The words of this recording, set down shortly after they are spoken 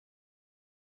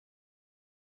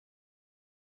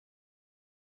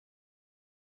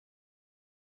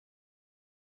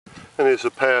And here's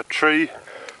a pear tree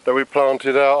that we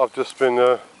planted out. I've just been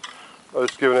I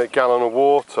was giving it a gallon of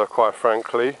water, quite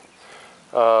frankly,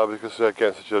 because they're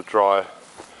getting such a dry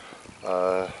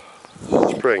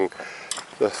spring.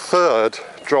 The third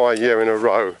dry year in a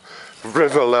row.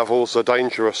 River levels are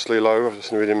dangerously low. I've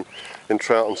just read in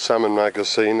Trout and Salmon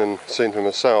magazine and seen for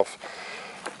myself.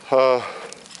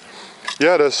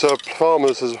 Yeah, there's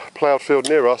farmers, there's a ploughed field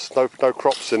near us, no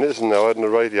crops in it, isn't there? I heard on the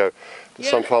radio that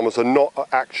some farmers are not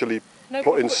actually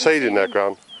putting seed in their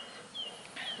ground.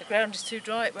 The ground is too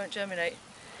dry, it won't germinate.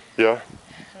 Yeah.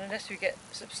 And unless we get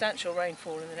substantial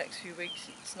rainfall in the next few weeks,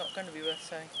 it's not going to be worth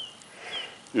sowing.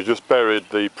 You just buried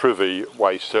the privy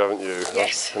waste, haven't you?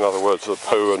 Yes. In other words, the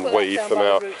poo and weed from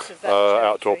our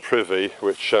outdoor privy,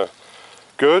 which,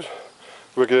 good.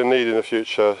 We're going to need in the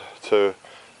future to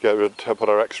put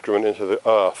our excrement into the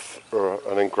earth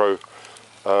and then grow,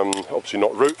 obviously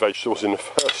not root vegetables in the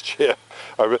first year.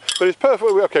 But it's perfect.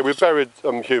 Okay, we've buried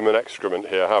human excrement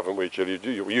here, haven't we, Jill?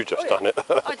 You just done it.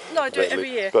 No, I do it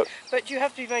every year. But you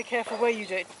have to be very careful where you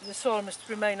do it. The soil must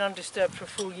remain undisturbed for a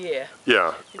full year.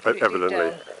 Yeah,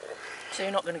 evidently. So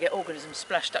you're not going to get organisms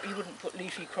splashed up. You wouldn't put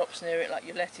leafy crops near it like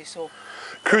your lettuce or...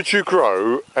 Could you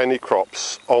grow any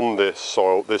crops on this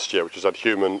soil this year, which has had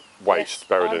human waste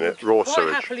buried in it, raw sewage? I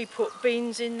would quite happily put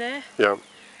beans in there. Yeah.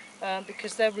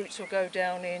 Because their roots will go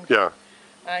down in. Yeah.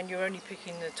 And you're only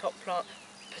picking the top plant.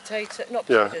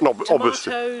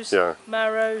 Tomatoes,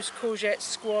 marrows, courgettes,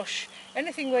 squash,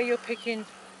 anything where you're picking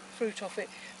fruit off it.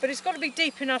 But it's got to be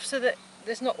deep enough so that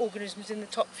there's not organisms in the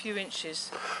top few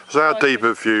inches. So how deep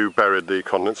have you buried the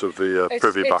contents of the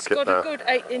privy bucket there? It's got a good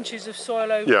 8 inches of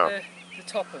soil over the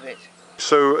top of it.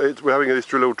 So we're having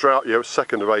this little drought year,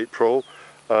 2nd of April.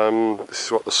 This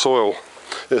is what the soil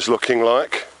is looking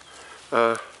like.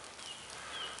 On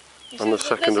the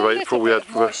 2nd of April we had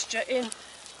moisture in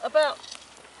about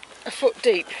a foot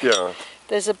deep. Yeah.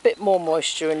 There's a bit more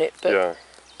moisture in it, but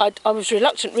I was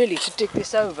reluctant really to dig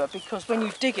this over, because when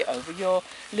you dig it over you're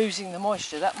losing the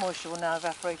moisture. That moisture will now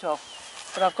evaporate off.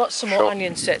 But I've got some more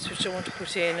onion sets which I want to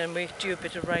put in, and we're due a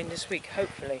bit of rain this week,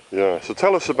 hopefully. Yeah, so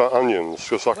tell us about onions,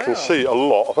 because I can see a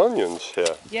lot of onions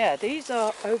here. Yeah, these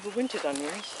are overwintered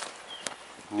onions.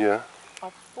 Yeah.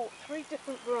 I've bought 3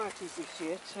 different varieties this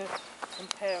year to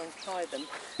compare and try them.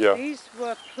 Yeah. These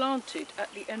were planted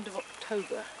at the end of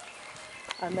October,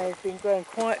 and they've been growing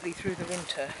quietly through the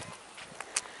winter.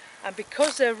 And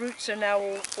because their roots are now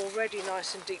already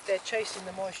nice and deep, they're chasing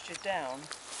the moisture down.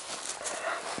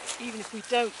 Even if we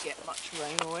don't get much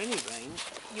rain or any rain,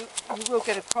 you will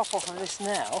get a crop off of this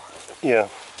now. Yeah.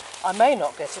 I may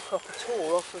not get a crop at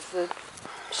all off of the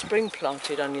spring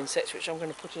planted onion sets, which I'm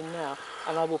going to put in now,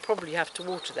 and I will probably have to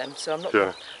water them, so I'm not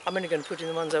I'm only going to put in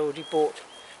the ones I already bought.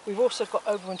 We've also got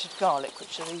overwintered garlic,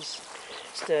 which are these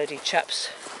sturdy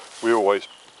chaps. We always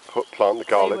plant the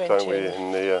garlic, don't we,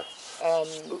 in the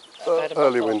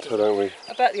early winter, don't we?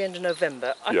 About the end of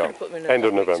November. I could have put them in end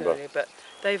of November, earlier, but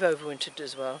they've overwintered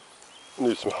as well.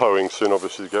 Need some hoeing soon,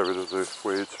 obviously, to get rid of the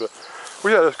weeds. But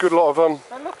well, yeah, there's a good lot of And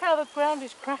look how the ground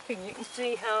is cracking. You can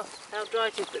see how dry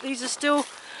it is. But these are still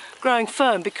growing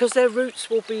firm because their roots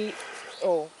will be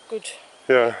good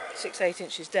 6-8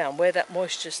 inches down, where that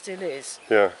moisture still is.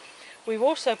 Yeah. We've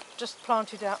also just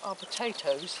planted out our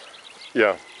potatoes.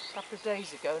 Yeah. A couple of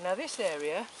days ago. Now this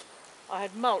area I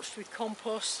had mulched with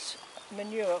compost,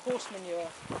 manure, horse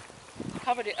manure,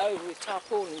 covered it over with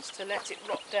tarpaulins to let it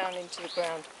rot down into the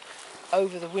ground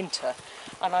over the winter,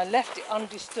 and I left it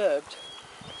undisturbed.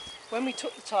 When we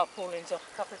took the tarpaulins off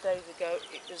a couple of days ago,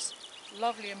 it was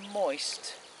lovely and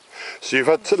moist. So you've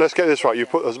had to, let's get this right, you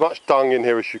put as much dung in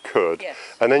here as you could,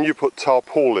 and then you put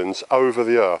tarpaulins over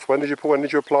the earth. When did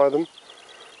you apply them?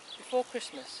 Before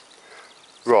Christmas.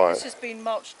 So right. This has been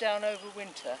mulched down over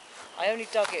winter. I only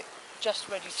dug it just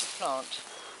ready to plant.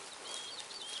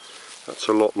 That's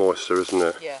a lot moister, isn't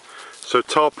it? Yeah. So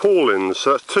tarpaulins,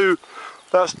 so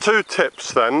that's two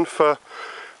tips then for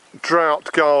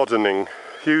drought gardening.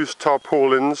 Use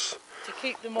tarpaulins to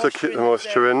keep the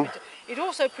moisture in. It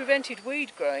also prevented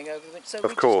weed growing over the winter, so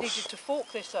we just needed to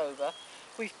fork this over.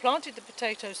 We've planted the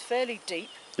potatoes fairly deep,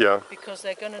 because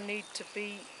they're going to need to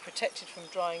be protected from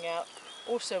drying out.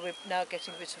 Also, we're now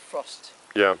getting a bit of frost.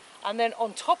 Yeah. And then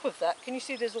on top of that, can you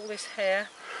see there's all this hair?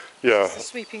 Yeah. This is the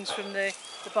sweepings from the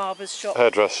barber's shop.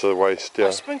 Hairdresser waste, yeah.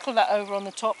 I sprinkled that over on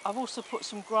the top. I've also put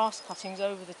some grass cuttings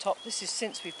over the top. This is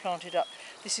since we planted up.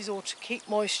 This is all to keep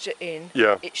moisture in.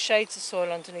 Yeah. It shades the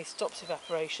soil underneath, stops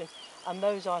evaporation, and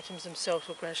those items themselves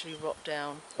will gradually rot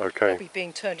down. Okay. They'll be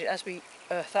being turned in as we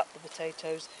earth up the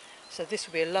potatoes. So this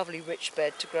will be a lovely rich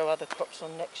bed to grow other crops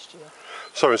on next year.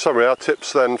 So in summary, our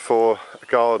tips then for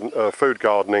food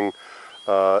gardening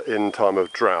in time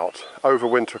of drought.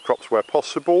 Overwinter crops where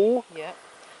possible. Yeah.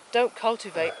 Don't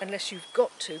cultivate unless you've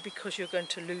got to, because you're going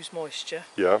to lose moisture.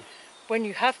 Yeah. When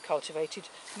you have cultivated,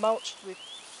 mulch with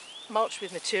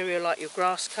material like your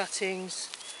grass cuttings.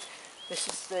 This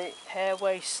is the hair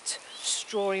waste.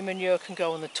 Strawy manure can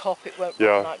go on the top. It won't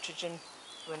run nitrogen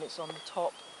when it's on the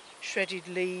top. Shredded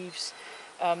leaves.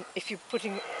 If you're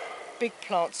putting big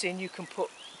plants in, you can put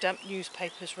damp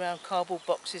newspapers around, cardboard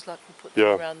boxes like we put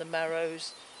them around the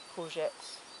marrows,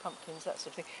 courgettes, pumpkins, that sort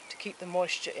of thing, to keep the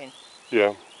moisture in.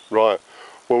 Yeah, right.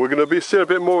 Well, we're going to be seeing a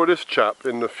bit more of this chap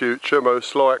in the future,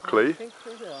 most likely. I think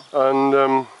we will. And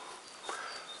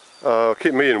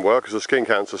keep me in work as a skin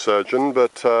cancer surgeon,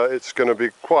 but it's going to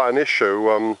be quite an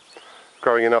issue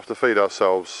growing enough to feed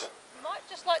ourselves. You might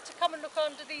just like to come and look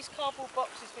under these cardboard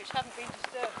boxes which haven't been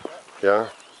disturbed yet. Yeah.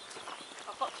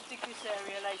 I've got to dig this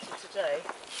area later today.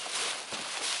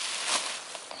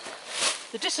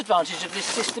 The disadvantage of this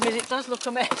system is it does look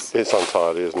a mess. It's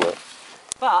untidy, isn't it?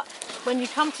 But when you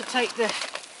come to take the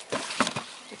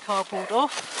cardboard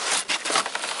off,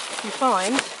 you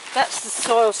find that's the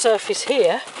soil surface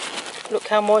here. Look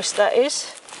how moist that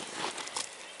is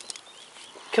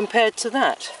compared to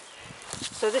that.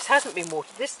 So this hasn't been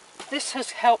watered. This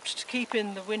has helped to keep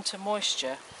in the winter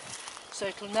moisture. So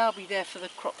it'll now be there for the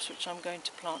crops which I'm going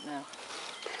to plant now.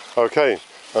 Okay,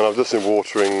 and I've just been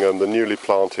watering the newly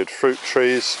planted fruit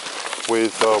trees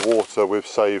with water we've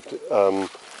saved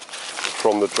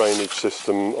from the drainage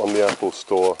system on the apple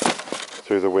store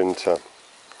through the winter.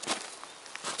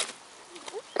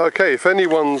 Okay, if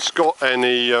anyone's got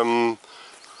any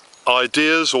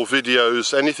ideas or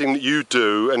videos, anything that you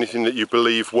do, anything that you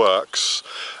believe works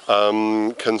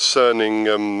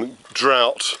concerning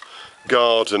drought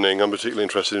gardening, I'm particularly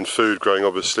interested in food growing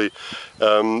obviously,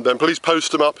 then please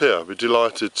post them up here. I'd be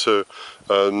delighted to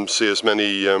see as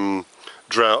many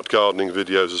drought gardening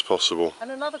videos as possible. And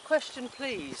another question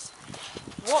please,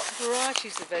 what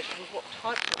varieties of vegetables, what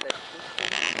types of vegetables do you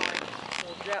find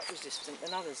more drought resistant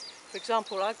than others? For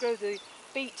example, I grow the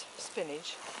beet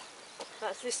spinach.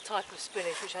 That's this type of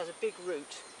spinach which has a big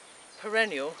root,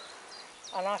 perennial,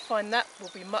 and I find that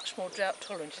will be much more drought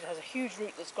tolerant. It has a huge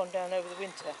root that's gone down over the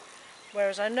winter.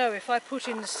 Whereas I know if I put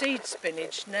in the seed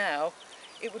spinach now,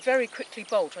 it would very quickly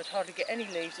bolt. I'd hardly get any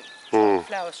leaves, it would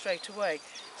flower straight away.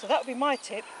 So that would be my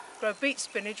tip, grow beet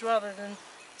spinach rather than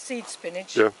seed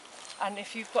spinach. Yeah. And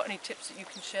if you've got any tips that you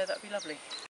can share, that would be lovely.